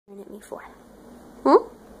at me for? Hmm?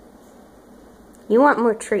 You want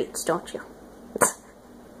more treats, don't you?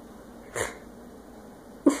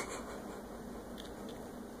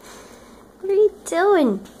 What are you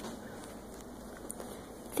doing?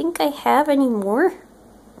 Think I have any more?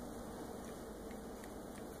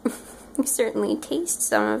 You certainly taste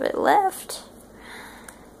some of it left.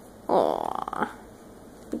 Aww.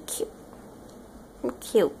 Cute.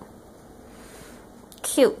 Cute.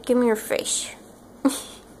 Cute. Give me your face.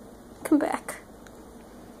 Come back.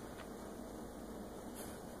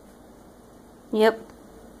 Yep.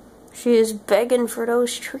 She is begging for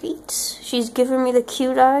those treats. She's giving me the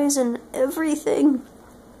cute eyes and everything.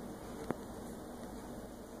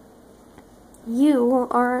 You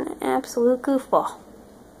are an absolute goofball.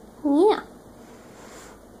 Yeah.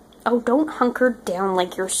 Oh, don't hunker down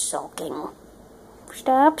like you're sulking.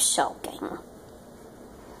 Stop sulking.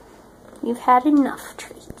 You've had enough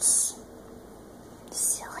treats.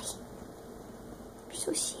 Silly. You're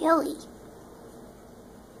so silly.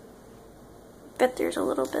 Bet there's a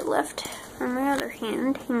little bit left on my other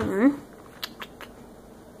hand. Hang on.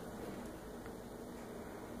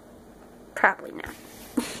 Probably not.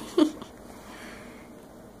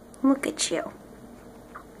 Look at you.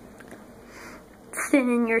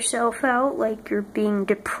 Thinning yourself out like you're being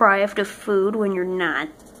deprived of food when you're not.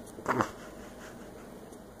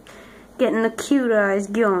 Getting the cute eyes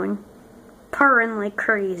going. Purring like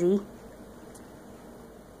crazy.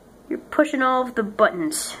 You're pushing all of the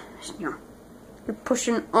buttons. You're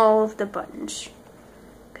pushing all of the buttons.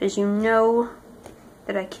 Because you know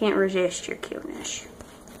that I can't resist your cuteness.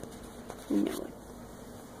 You know it.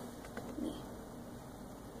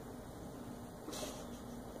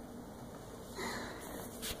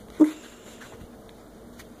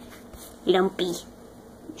 Lumpy.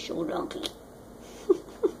 So lumpy.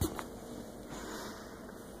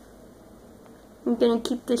 You gonna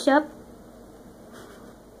keep this up?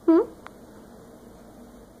 Hmm?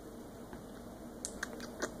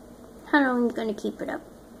 How long are you gonna keep it up?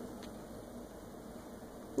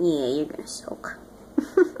 Yeah, you're gonna soak.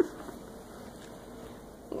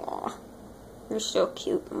 Aw, you're so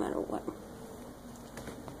cute no matter what.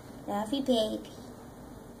 Love you, baby.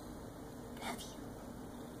 Love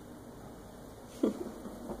you.